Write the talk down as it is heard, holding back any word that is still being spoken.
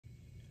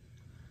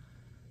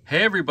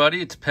Hey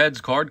everybody, it's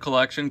Peds Card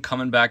Collection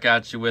coming back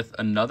at you with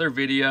another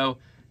video.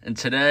 And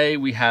today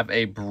we have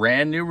a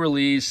brand new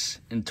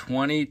release in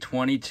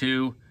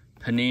 2022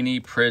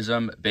 Panini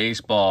Prizm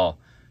Baseball.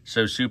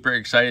 So super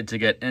excited to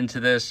get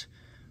into this.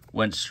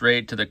 Went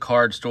straight to the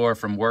card store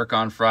from work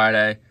on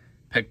Friday.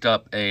 Picked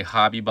up a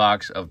hobby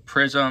box of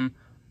Prizm.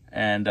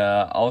 And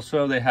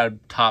also they had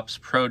Topps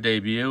Pro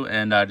debut.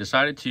 And I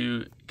decided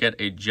to get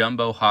a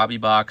jumbo hobby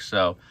box.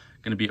 So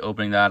going to be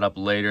opening that up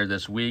later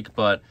this week.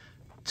 But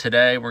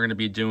today, we're going to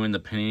be doing the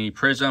Panini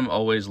Prizm.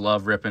 Always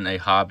love ripping a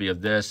hobby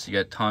of this. You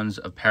get tons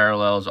of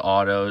parallels,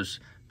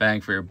 autos,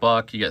 bang for your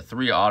buck. You get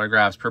 3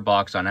 autographs per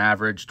box on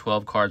average,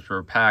 12 cards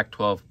per pack,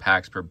 12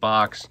 packs per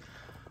box.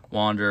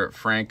 Wander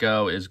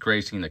Franco is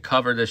gracing the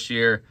cover this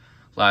year.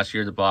 Last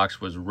year, the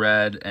box was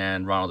red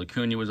and Ronald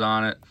Acuna was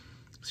on it.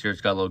 This year,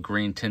 it's got a little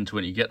green tint to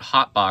it. You get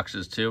hot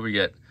boxes, too. We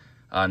get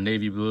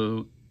navy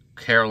blue,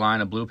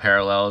 Carolina blue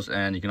parallels,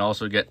 and you can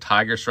also get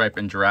tiger stripe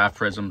and giraffe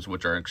prisms,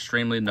 which are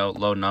extremely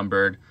low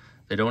numbered.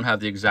 They don't have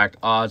the exact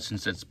odds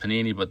since it's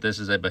Panini, but this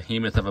is a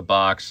behemoth of a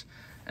box,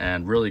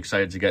 and really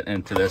excited to get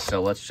into this.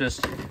 So let's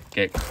just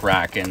get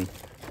cracking.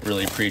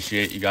 Really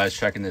appreciate you guys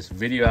checking this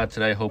video out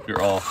today. Hope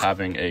you're all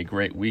having a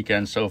great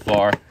weekend so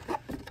far.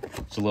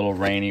 It's a little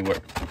rainy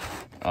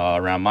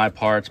around my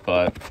parts,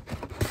 but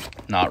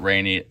not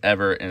rainy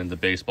ever in the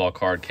baseball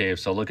card cave.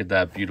 So look at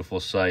that beautiful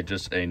sight.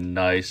 Just a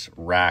nice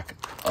rack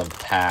of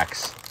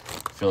packs.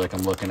 I feel like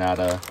I'm looking at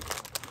a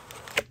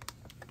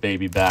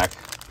baby back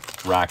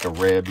rack of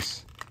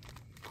ribs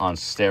on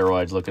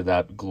steroids. Look at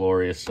that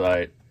glorious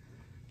sight.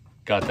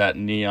 Got that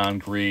neon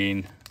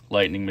green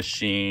lightning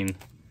machine.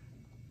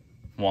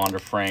 Wander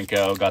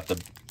Franco got the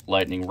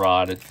lightning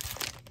rod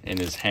in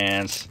his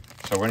hands.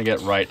 So we're gonna get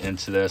right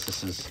into this.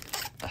 This is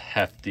a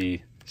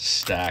hefty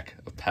stack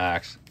of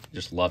packs.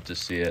 Just love to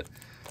see it.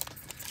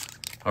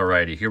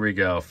 Alrighty, here we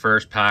go.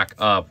 First pack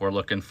up. We're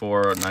looking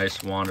for a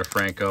nice Wander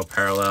Franco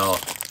parallel.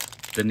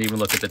 Didn't even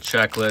look at the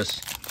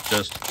checklist.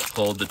 Just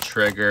pulled the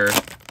trigger.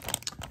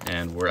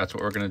 And that's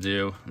what we're going to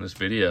do in this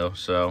video.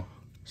 So,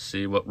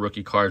 see what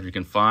rookie cards we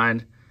can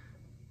find.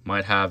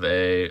 Might have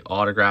a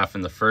autograph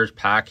in the first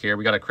pack here.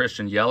 We got a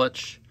Christian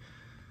Yelich.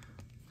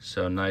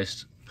 So,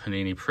 nice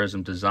Panini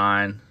Prizm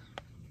design.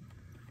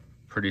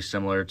 Pretty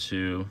similar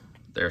to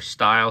their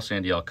style.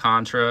 Sandy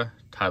Alcantara.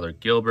 Tyler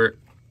Gilbert.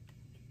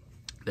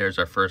 There's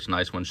our first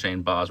nice one.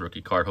 Shane Baz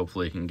rookie card.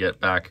 Hopefully he can get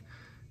back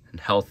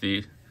and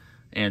healthy.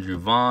 Andrew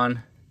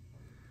Vaughn.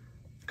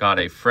 Got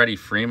a Freddie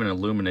Freeman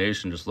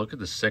Illumination. Just look at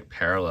the sick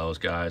parallels,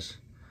 guys.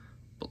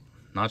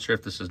 Not sure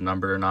if this is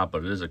numbered or not,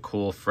 but it is a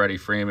cool Freddie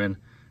Freeman.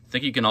 I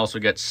think you can also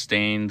get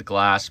stained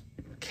glass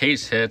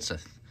case hits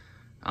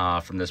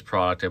from this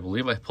product. I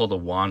believe I pulled a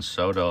Juan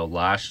Soto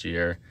last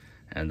year,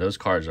 and those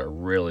cards are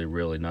really,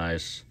 really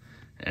nice.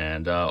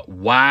 And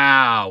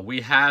wow,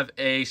 we have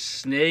a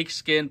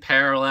snakeskin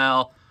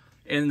parallel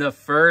in the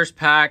first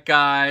pack,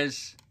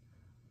 guys.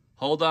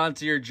 Hold on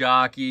to your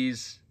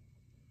jockeys.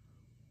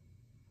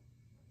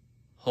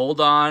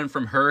 Hold on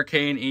from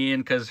Hurricane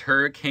Ian, because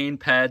Hurricane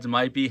Peds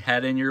might be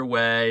heading your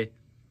way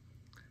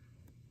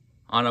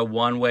on a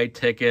one-way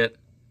ticket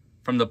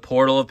from the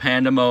portal of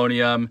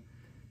pandemonium.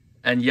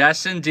 And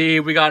yes,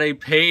 indeed, we got a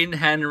Peyton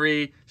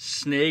Henry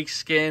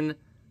snakeskin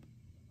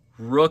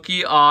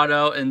rookie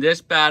auto, and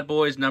this bad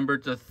boy is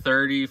numbered to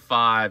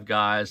 35,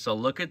 guys. So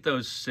look at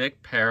those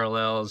sick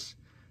parallels.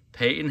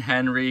 Peyton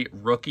Henry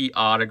rookie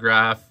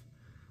autograph.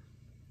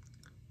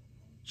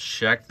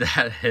 Check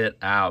that hit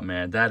out,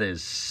 man. That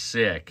is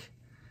sick.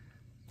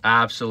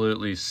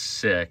 Absolutely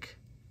sick.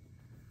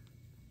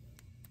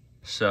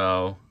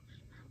 So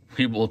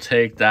we will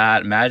take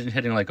that. Imagine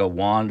hitting like a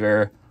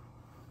Wander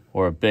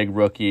or a big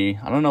rookie.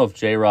 I don't know if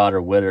J-Rod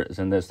or Witter is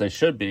in this. They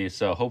should be,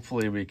 so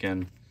hopefully we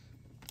can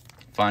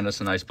find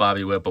us a nice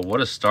Bobby Witt. But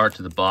what a start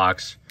to the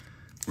box.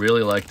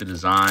 Really like the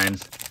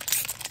designs.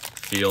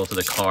 Feel to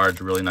the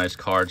cards. Really nice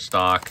card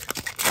stock.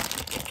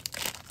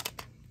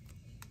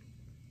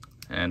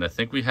 And I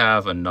think we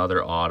have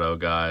another auto,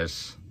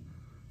 guys.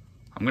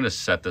 I'm going to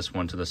set this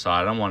one to the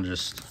side. I don't want to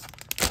just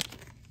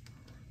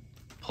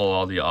pull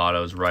all the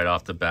autos right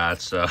off the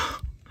bat. So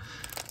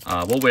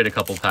we'll wait a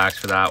couple packs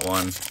for that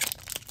one.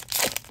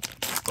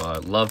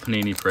 But love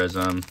Panini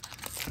Prizm.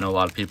 I know a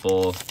lot of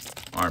people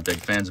aren't big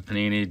fans of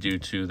Panini due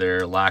to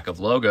their lack of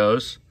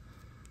logos,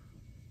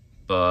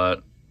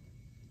 but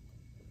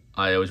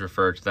I always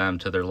refer to them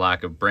to their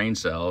lack of brain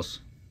cells,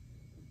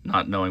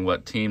 not knowing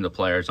what team the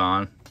player's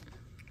on.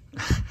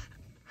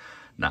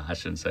 Nah, I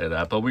shouldn't say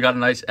that, but we got a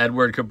nice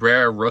Edward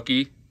Cabrera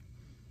rookie,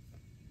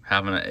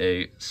 having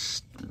a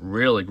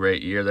really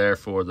great year there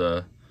for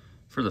the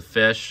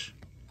Fish.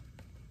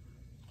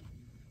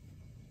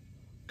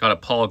 Got a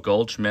Paul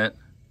Goldschmidt,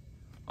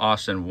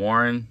 Austin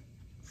Warren,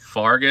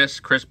 Fargas,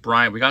 Chris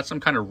Bryant. We got some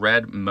kind of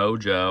red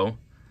mojo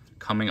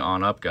coming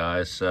on up,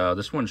 guys. So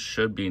this one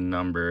should be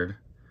numbered.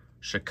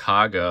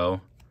 Chicago.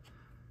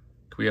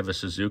 Could we have a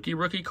Suzuki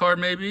rookie card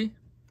maybe?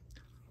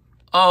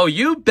 Oh,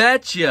 you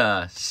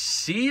betcha.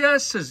 See ya,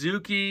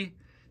 Suzuki.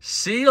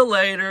 See you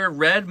later,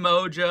 red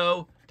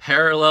mojo.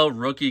 parallel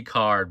rookie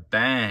card.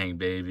 Bang,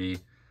 baby.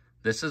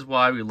 This is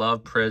why we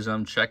love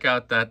Prizm. Check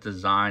out that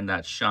design,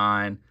 that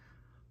shine.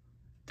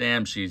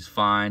 Damn, she's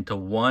fine. To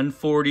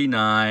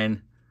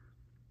 149.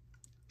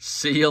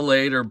 See you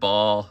later,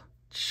 ball.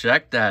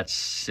 Check that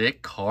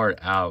sick card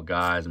out,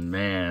 guys.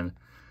 Man,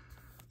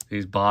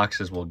 these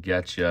boxes will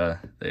get you.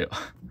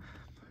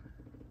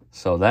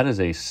 So that is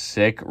a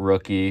sick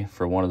rookie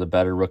for one of the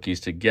better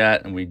rookies to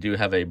get. And we do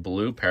have a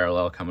blue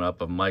parallel coming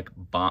up of Mike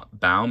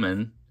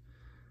Bauman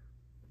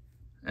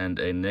and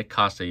a Nick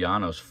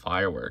Castellanos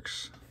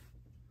Fireworks.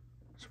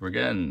 So we're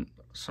getting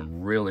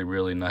some really,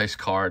 really nice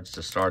cards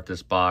to start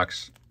this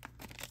box.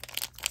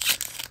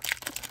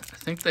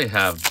 I think they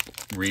have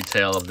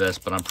retail of this,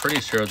 but I'm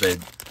pretty sure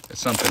it's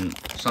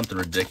something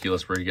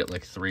ridiculous where you get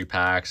like 3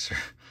 packs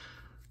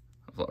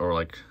or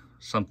like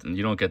something.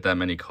 You don't get that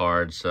many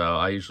cards, so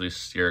I usually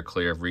steer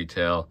clear of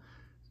retail.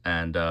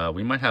 And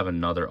we might have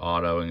another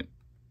auto. And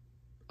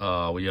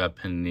we have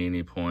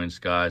Panini points,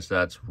 guys.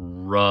 That's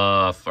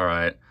rough. All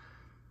right,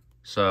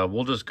 so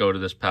we'll just go to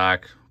this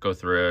pack, go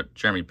through it.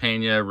 Jeremy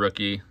Pena,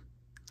 rookie,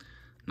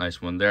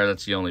 nice one there.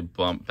 That's the only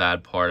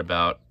bad part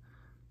about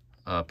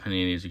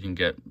Panini's. You can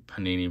get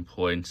Panini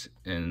points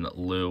in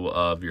lieu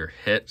of your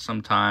hit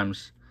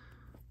sometimes,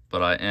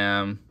 but I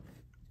am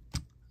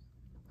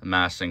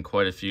amassing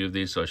quite a few of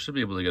these, so I should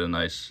be able to get a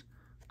nice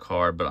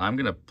card, but I'm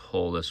going to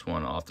pull this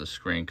one off the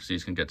screen because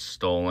these can get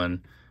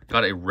stolen.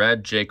 Got a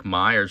red Jake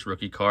Myers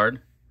rookie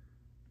card.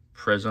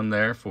 Prizm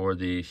there for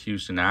the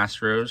Houston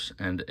Astros,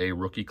 and a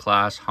rookie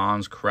class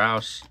Hans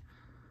Kraus.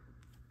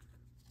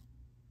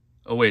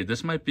 Oh, wait,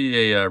 this might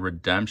be a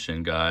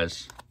redemption,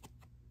 guys.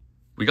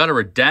 We got a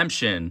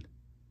redemption.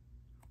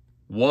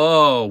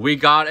 Whoa, we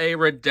got a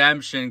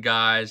redemption,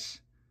 guys.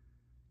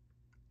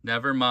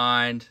 Never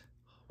mind.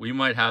 We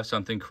might have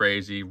something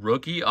crazy.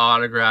 Rookie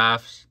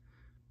autographs,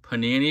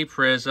 Panini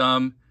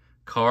Prizm,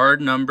 card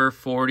number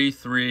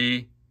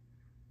 43.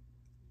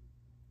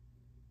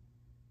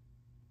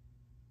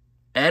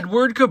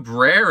 Edward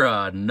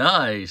Cabrera,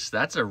 nice.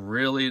 That's a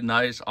really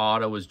nice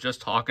auto. Was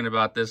just talking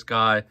about this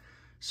guy.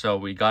 So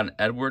we got an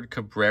Edward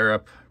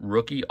Cabrera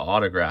rookie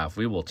autograph.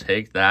 We will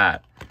take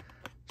that.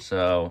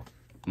 So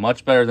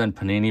much better than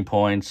Panini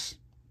points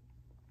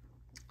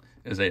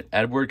is an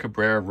Edward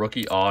Cabrera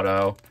rookie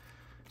auto.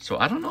 So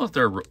I don't know if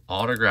they're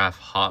autograph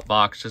hot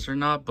boxes or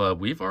not, but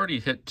we've already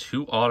hit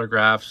 2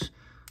 autographs.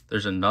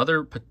 There's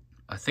another,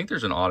 I think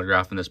there's an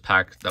autograph in this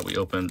pack that we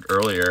opened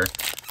earlier,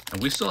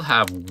 and we still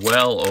have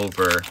well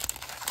over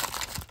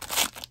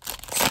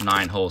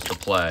 9 holes to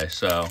play.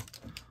 So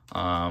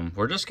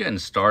we're just getting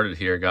started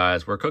here,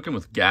 guys. We're cooking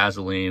with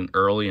gasoline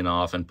early and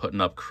often,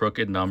 putting up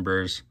crooked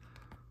numbers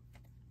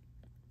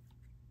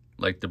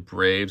like the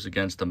Braves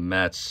against the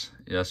Mets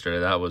yesterday.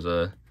 That was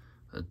a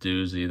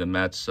doozy. The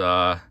Mets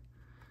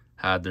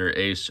had their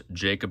ace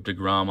Jacob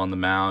deGrom on the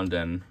mound,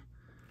 and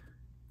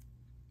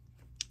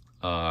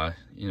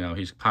you know,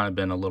 he's kind of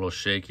been a little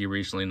shaky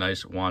recently.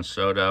 Nice Juan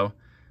Soto,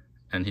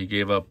 and he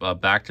gave up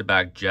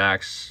back-to-back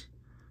jacks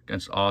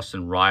against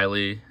Austin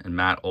Riley and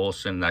Matt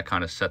Olson. That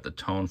kind of set the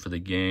tone for the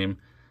game.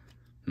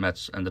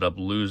 Mets ended up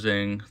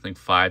losing, I think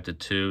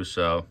 5-2.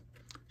 So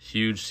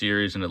huge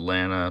series in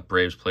Atlanta.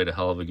 Braves played a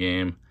hell of a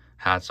game.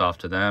 Hats off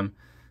to them.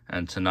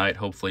 And tonight,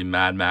 hopefully,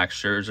 Mad Max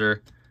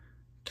Scherzer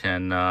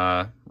can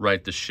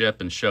right the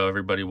ship and show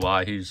everybody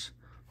why he's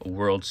a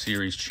World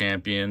Series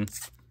champion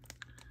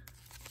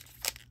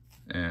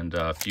and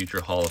future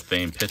Hall of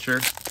Fame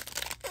pitcher.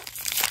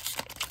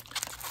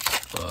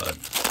 But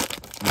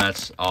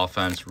Mets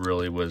offense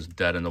really was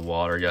dead in the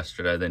water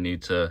yesterday. They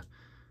need to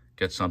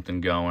get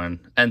something going.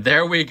 And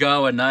there we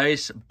go, a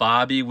nice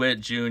Bobby Witt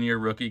Jr.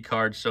 rookie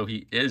card. So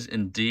he is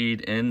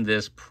indeed in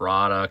this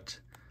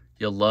product.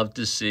 You'll love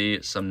to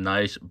see some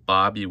nice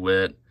Bobby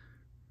Witt.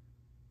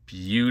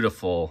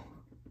 Beautiful.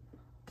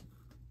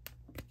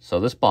 So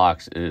this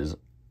box is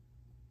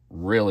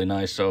really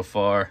nice so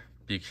far.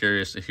 Be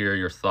curious to hear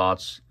your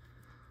thoughts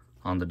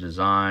on the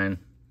design,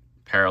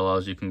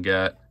 parallels you can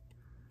get,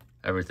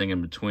 everything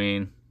in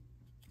between.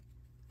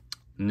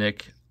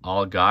 Nick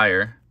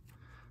Allgaier.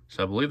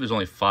 So I believe there's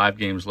only 5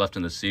 games left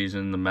in the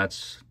season. The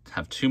Mets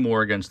have 2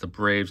 more against the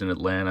Braves in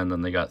Atlanta, and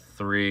then they got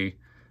 3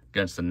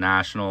 against the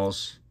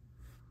Nationals.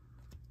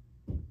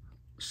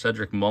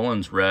 Cedric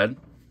Mullins red.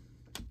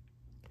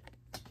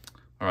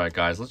 All right,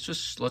 guys, let's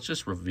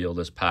just reveal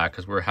this pack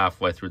because we're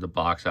halfway through the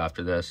box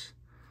after this.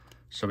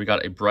 So we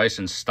got a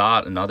Bryson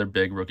Stott, another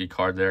big rookie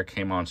card there.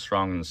 Came on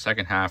strong in the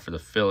second half for the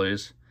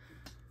Phillies.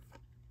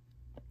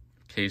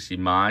 Casey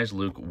Mize,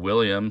 Luke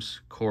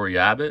Williams, Corey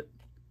Abbott,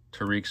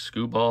 Tariq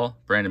Skubal,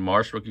 Brandon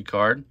Marsh rookie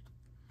card.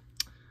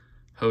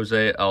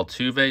 Jose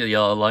Altuve,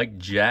 yellow like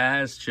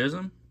Jazz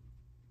Chisholm.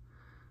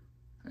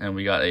 And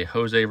we got a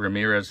Jose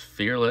Ramirez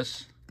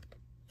Fearless,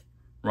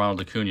 Ronald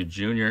Acuna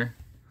Jr.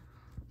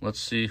 Let's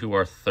see who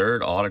our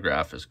third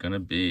autograph is going to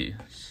be.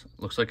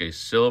 Looks like a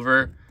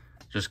silver.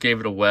 Just gave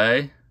it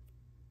away.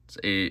 It's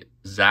a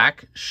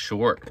Zach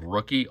Short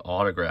rookie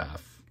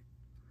autograph.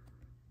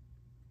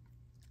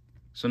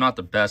 So not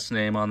the best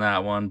name on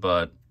that one,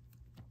 but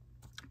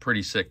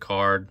pretty sick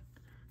card.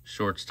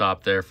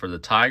 Shortstop there for the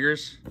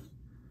Tigers.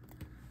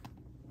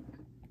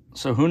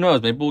 So who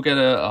knows? Maybe we'll get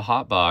a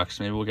hot box.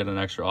 Maybe we'll get an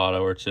extra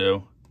auto or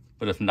two.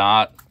 But if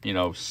not, you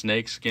know,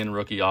 snakeskin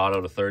rookie auto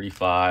to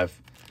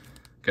 35.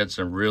 Get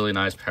some really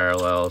nice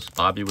parallels.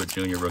 Bobby Witt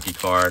Jr. rookie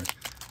card.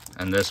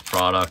 And this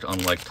product,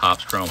 unlike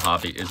Topps Chrome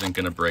Hobby, isn't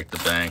going to break the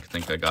bank. I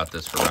think I got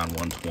this for around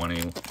 120,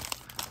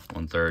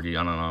 130.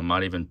 I don't know. I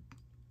might even...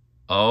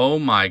 Oh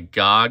my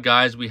God,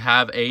 guys. We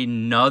have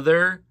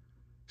another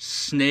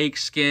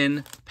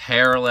snakeskin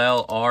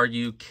parallel. Are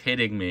you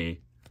kidding me?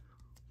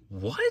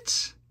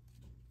 What?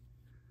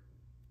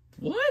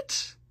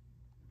 What?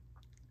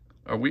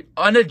 Are we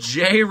on a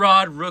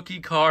J-Rod rookie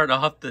card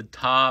off the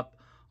top,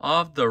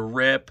 off the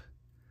rip?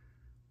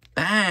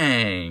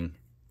 Bang.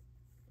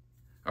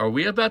 Are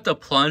we about to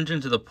plunge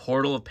into the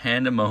portal of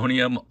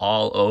pandemonium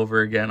all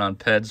over again on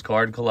Peds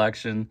card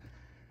collection?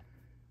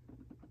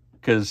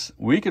 Because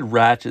we could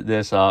ratchet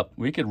this up.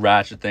 We could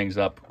ratchet things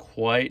up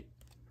quite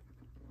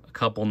a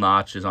couple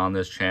notches on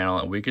this channel,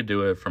 and we could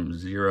do it from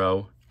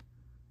 0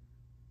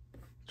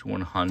 to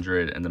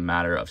 100 in the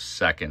matter of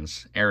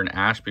seconds. Aaron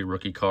Ashby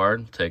rookie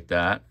card, take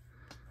that.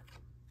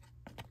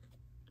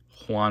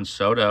 Juan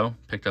Soto,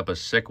 picked up a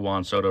sick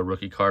Juan Soto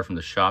rookie card from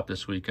the shop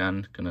this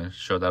weekend. Gonna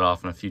show that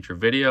off in a future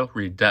video.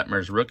 Reed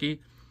Detmer's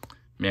rookie.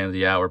 Man of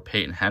the hour,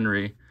 Peyton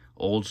Henry.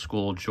 Old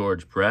school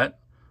George Brett.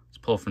 Let's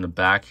pull from the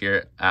back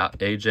here.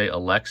 AJ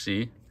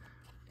Alexi,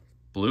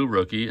 blue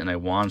rookie, and a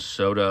Juan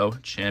Soto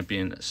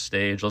champion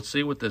stage. Let's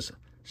see what this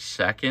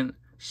second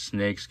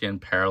snakeskin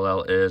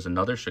parallel is.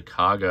 Another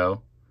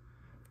Chicago.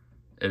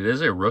 It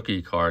is a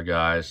rookie card,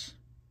 guys.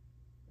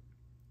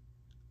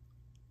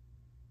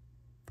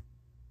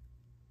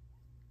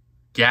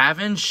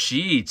 Gavin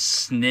Sheets,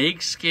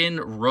 snakeskin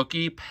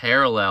rookie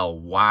parallel.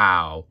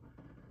 Wow.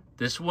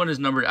 This one is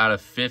numbered out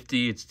of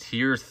 50. It's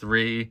tier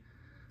 3.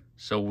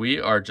 So we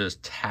are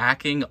just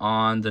tacking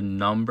on the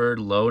numbered,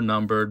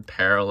 low-numbered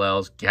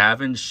parallels.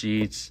 Gavin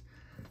Sheets.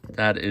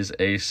 That is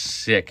a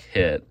sick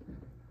hit.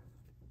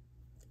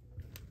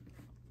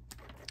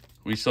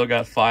 We still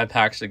got 5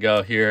 packs to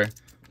go here.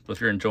 So if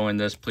you're enjoying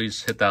this,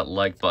 please hit that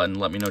like button.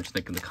 Let me know what you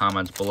think in the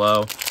comments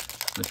below.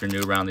 If you're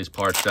new around these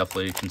parts,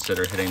 definitely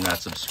consider hitting that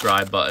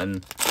subscribe button.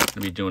 I'm going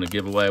to be doing a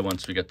giveaway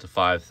once we get to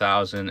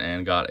 5,000,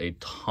 and got a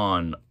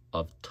ton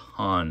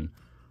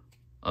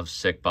of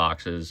sick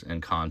boxes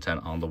and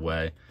content on the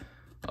way.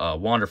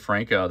 Wander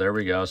Franco, there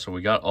we go. So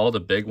we got all the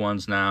big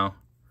ones now.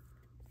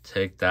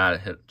 Take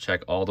that,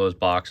 check all those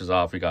boxes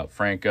off. We got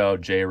Franco,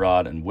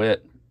 J-Rod, and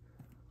Witt.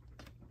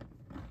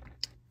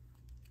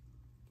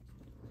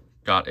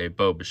 Got a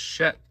Bo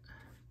Bichette,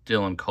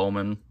 Dylan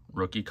Coleman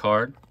rookie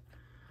card.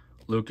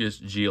 Lucas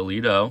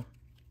Giolito,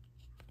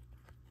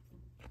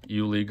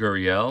 Yuli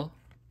Gurriel,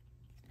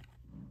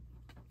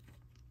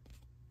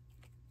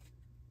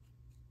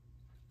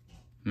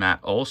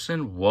 Matt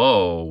Olson.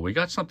 Whoa, we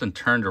got something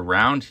turned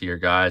around here,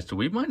 guys. Do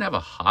we might have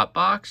a hot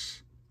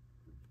box?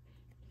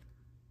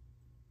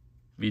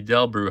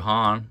 Vidal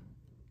Brujan.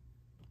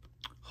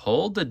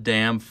 Hold the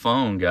damn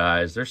phone,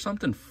 guys. There's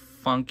something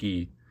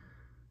funky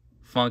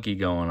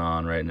going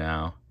on right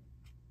now.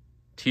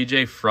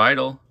 TJ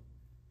Friedel.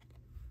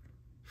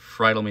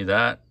 Friedel me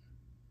that.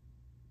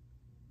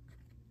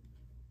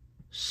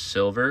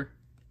 Silver.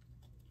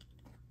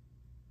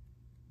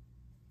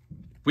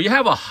 We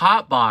have a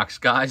hot box,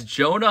 guys.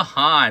 Jonah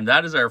Heim.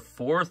 That is our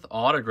 4th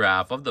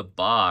autograph of the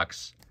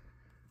box.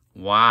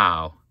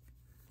 Wow.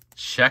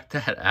 Check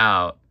that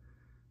out.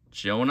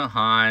 Jonah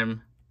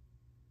Heim.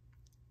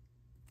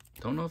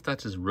 Don't know if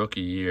that's his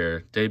rookie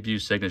year. Debut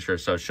signature.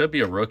 So it should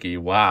be a rookie.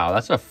 Wow.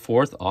 That's a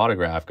 4th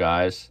autograph,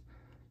 guys.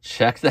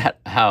 Check that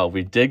out.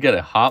 We did get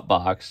a hot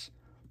box.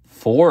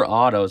 4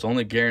 autos,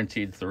 only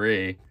guaranteed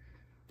 3.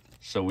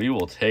 So we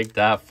will take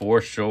that for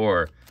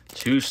sure.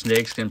 2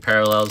 snakeskin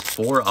parallels,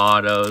 4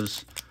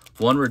 autos,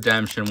 1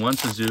 redemption, 1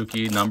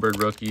 Suzuki, numbered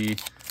rookie.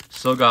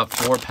 Still got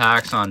 4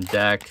 packs on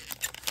deck.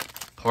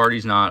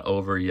 Party's not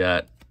over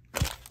yet.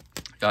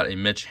 Got a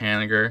Mitch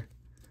Haniger.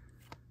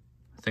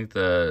 I think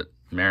the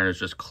Mariners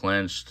just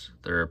clinched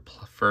their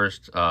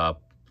first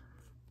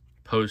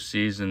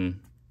postseason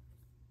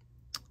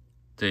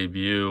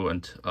debut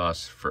and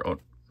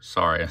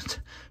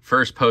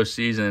first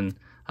postseason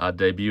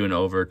debut in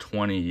over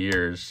 20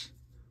 years.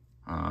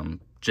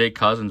 Jake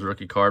Cousins,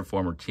 rookie card,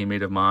 former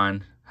teammate of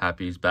mine.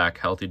 Happy he's back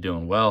healthy,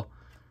 doing well.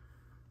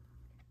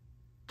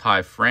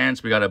 Ty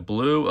France, we got a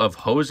blue of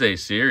Jose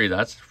Siri.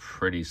 That's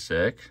pretty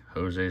sick.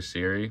 Jose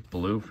Siri,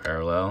 blue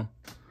parallel.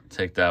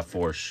 Take that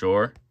for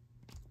sure.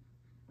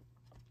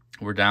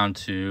 We're down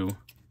to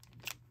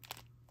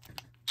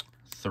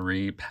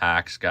 3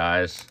 packs,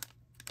 guys.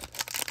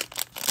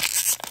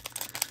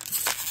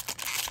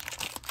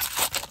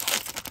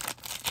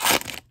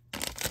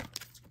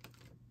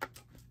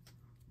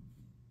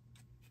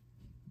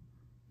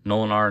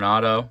 Nolan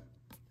Arenado,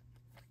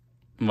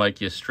 Mike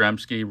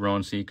Yastrzemski,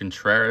 Roansy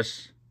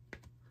Contreras,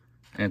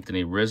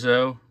 Anthony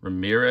Rizzo,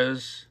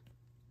 Ramirez,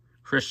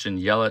 Christian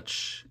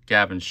Yelich,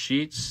 Gavin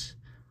Sheets,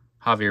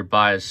 Javier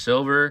Baez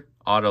Silver,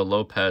 Otto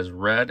Lopez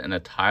Red, and a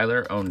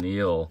Tyler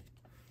O'Neill.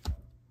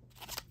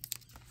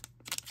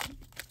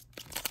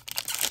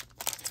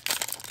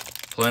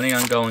 planning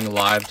on going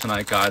live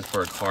tonight, guys,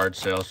 for a card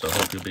sale, so I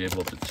hope you'll be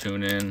able to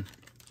tune in,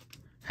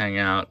 hang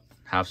out,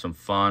 have some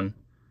fun.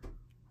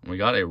 We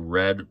got a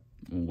red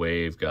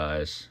wave,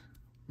 guys.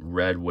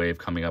 Red wave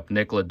coming up.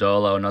 Nick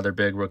Lodolo, another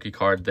big rookie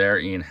card there.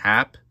 Ian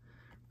Happ,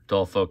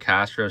 Adolfo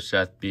Castro,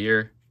 Seth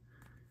Beer,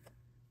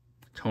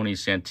 Tony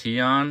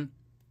Santillan.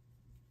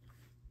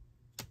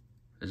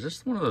 Is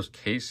this one of those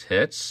case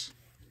hits?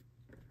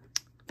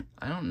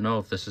 I don't know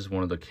if this is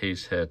one of the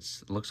case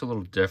hits. It looks a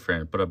little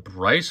different, but a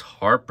Bryce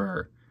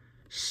Harper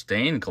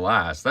stained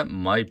glass. That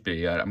might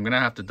be. I'm going to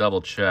have to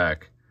double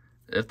check.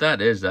 If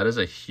that is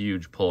a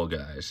huge pull,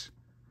 guys.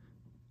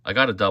 I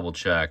got to double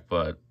check,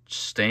 but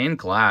stained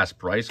glass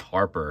Bryce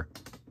Harper.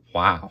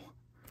 Wow.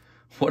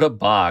 What a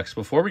box.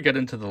 Before we get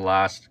into the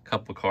last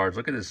couple of cards,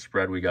 look at this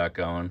spread we got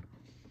going.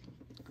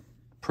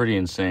 Pretty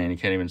insane. You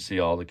can't even see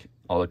all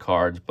the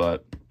cards,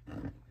 but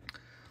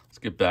let's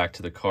get back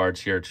to the cards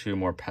here.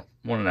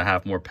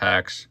 1.5 more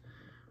packs.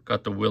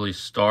 Got the Willie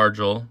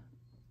Stargell.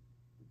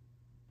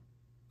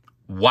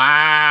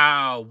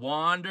 Wow.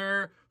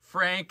 Wander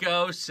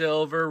Franco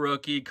silver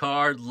rookie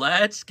card.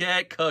 Let's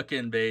get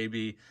cooking,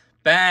 baby.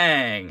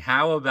 Bang.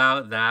 How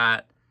about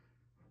that?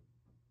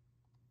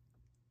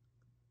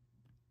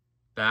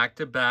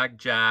 Back-to-back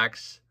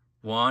Jacks.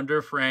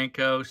 Wander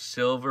Franco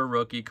silver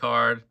rookie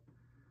card.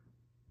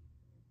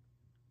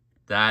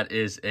 That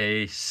is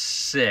a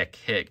sick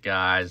hit,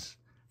 guys.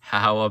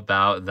 How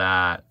about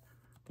that?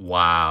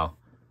 Wow.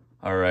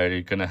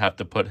 Alrighty, gonna have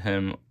to put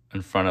him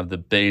in front of the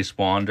base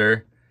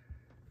Wander.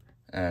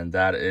 And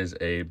that is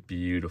a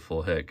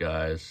beautiful hit,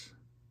 guys.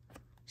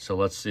 So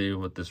let's see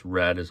what this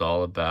red is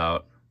all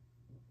about.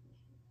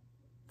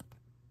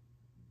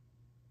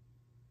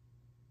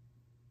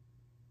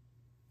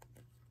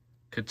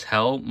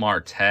 Ketel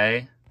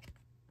Marte,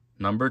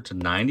 numbered to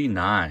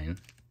 99.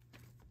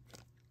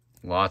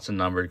 Lots of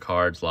numbered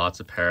cards, lots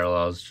of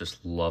parallels.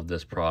 Just love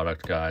this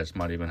product, guys.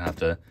 Might even have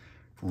to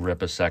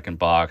rip a second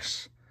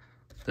box.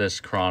 This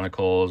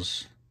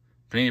Chronicles,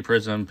 Panini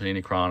Prizm,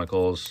 Panini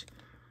Chronicles.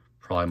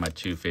 Probably my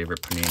two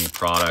favorite Panini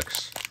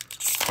products.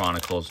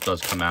 Chronicles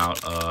does come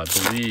out, I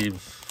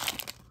believe,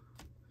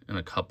 in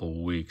a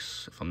couple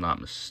weeks, if I'm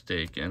not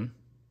mistaken.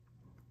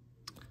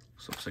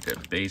 This looks like a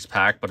base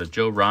pack, but a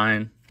Joe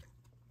Ryan,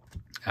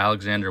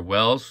 Alexander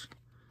Wells,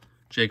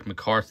 Jake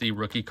McCarthy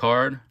rookie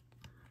card,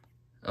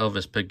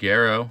 Elvis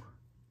Peguero,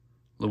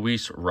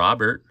 Luis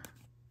Robert,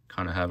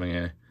 kind of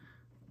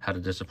had a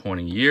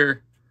disappointing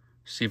year.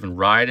 Stephen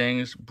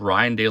Ridings,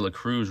 Brian De La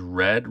Cruz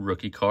red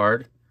rookie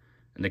card,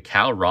 and the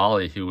Cal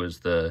Raleigh, who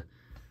was the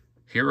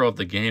hero of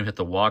the game, hit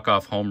the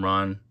walk-off home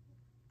run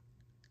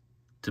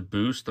to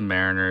boost the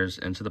Mariners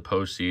into the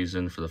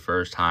postseason for the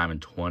first time in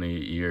 20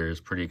 years.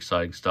 Pretty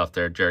exciting stuff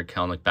there. Jared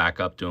Kelenic back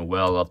up, doing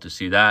well. Love to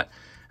see that.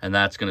 And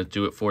that's going to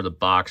do it for the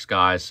box,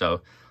 guys.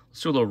 So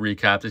let's do a little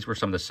recap. These were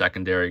some of the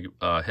secondary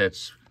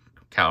hits.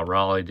 Cal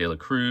Raleigh, De La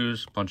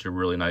Cruz, a bunch of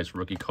really nice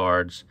rookie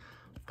cards.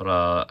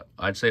 But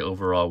I'd say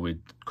overall we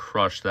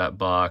crushed that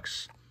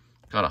box.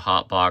 Got a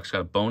hot box, got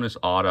a bonus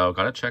auto.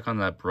 Got to check on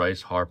that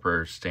Bryce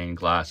Harper stained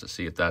glass to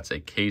see if that's a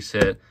case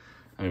hit.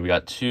 I mean, we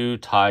got 2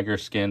 tiger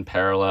skin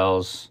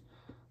parallels.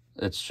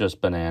 It's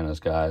just bananas,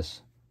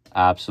 guys.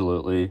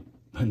 Absolutely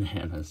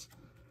bananas.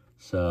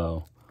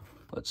 So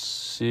let's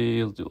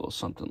see. We'll do a little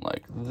something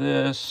like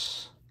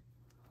this.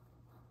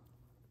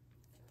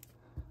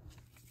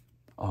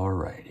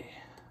 Alrighty.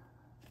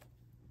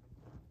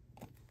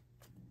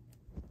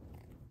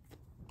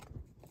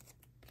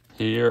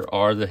 Here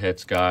are the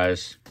hits,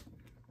 guys.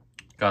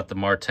 Got the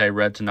Marte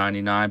red to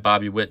 99.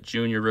 Bobby Witt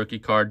Jr. rookie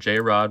card.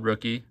 J-Rod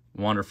rookie.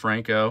 Wander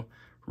Franco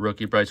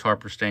rookie. Bryce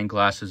Harper stained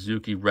glass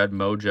Suzuki red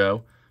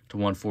mojo to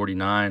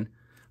 149.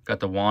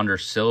 Got the Wander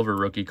silver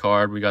rookie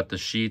card. We got the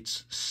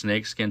Sheets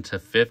snakeskin to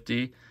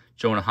 50.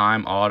 Jonah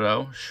Heim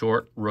auto.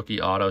 Short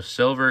rookie auto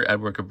silver.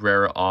 Edward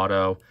Cabrera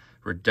auto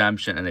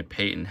redemption. And a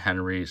Peyton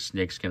Henry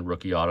snakeskin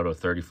rookie auto to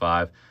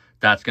 35.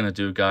 That's going to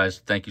do it,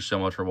 guys. Thank you so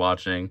much for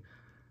watching.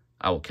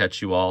 I will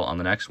catch you all on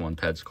the next one.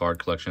 Peds card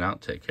collection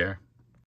out. Take care.